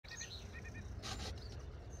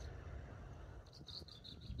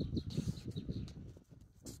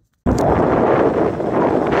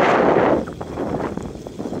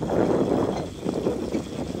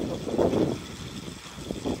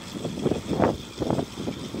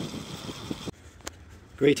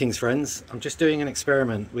Greetings friends, I'm just doing an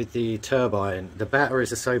experiment with the turbine. The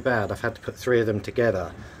batteries are so bad I've had to put 3 of them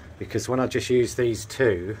together because when I just used these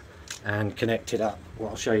 2 and connected up, what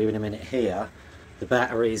I'll show you in a minute here, the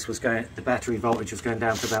battery voltage was going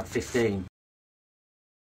down to about 15.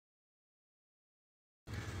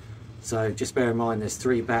 So just bear in mind there's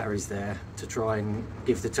 3 batteries there to try and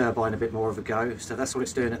give the turbine a bit more of a go. So that's what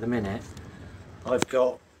it's doing at the minute. We've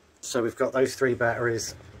got those 3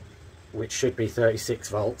 batteries, which should be 36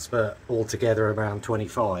 volts, but altogether around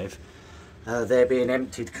 25. They're being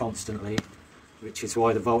emptied constantly, which is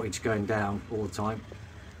why the voltage is going down all the time.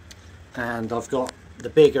 And I've got the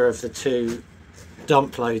bigger of the 2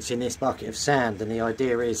 dump loads in this bucket of sand, and the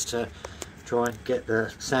idea is to try and get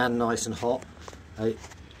the sand nice and hot.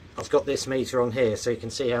 I've got this meter on here so you can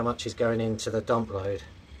see how much is going into the dump load.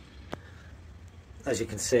 As you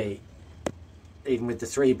can see, even with the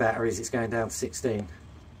 3 batteries it's going down to 16.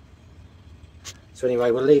 So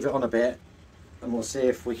anyway, we'll leave it on a bit and we'll see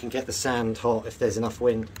if we can get the sand hot if there's enough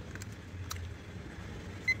wind.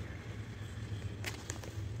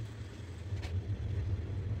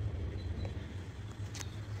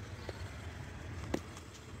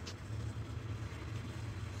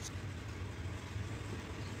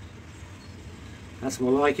 That's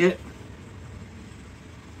more like it.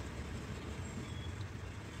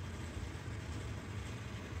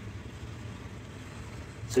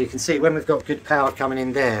 So you can see when we've got good power coming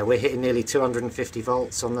in there, we're hitting nearly 250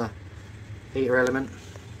 volts on the heater element.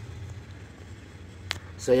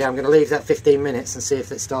 So yeah, I'm going to leave that 15 minutes and see if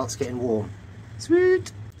it starts getting warm.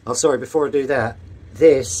 Sweet! Oh sorry, before I do that,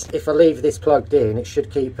 if I leave this plugged in, it should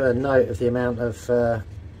keep a note of the amount of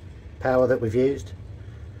power that we've used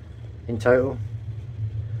in total.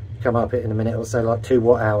 Come up it in a minute or so, like 2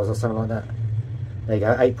 watt hours or something like that. There you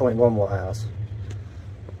go, 8.1 watt hours.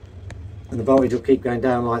 And the voltage will keep going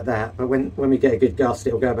down like that, but when we get a good gust,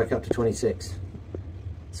 it'll go back up to 26.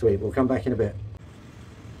 Sweet, we'll come back in a bit.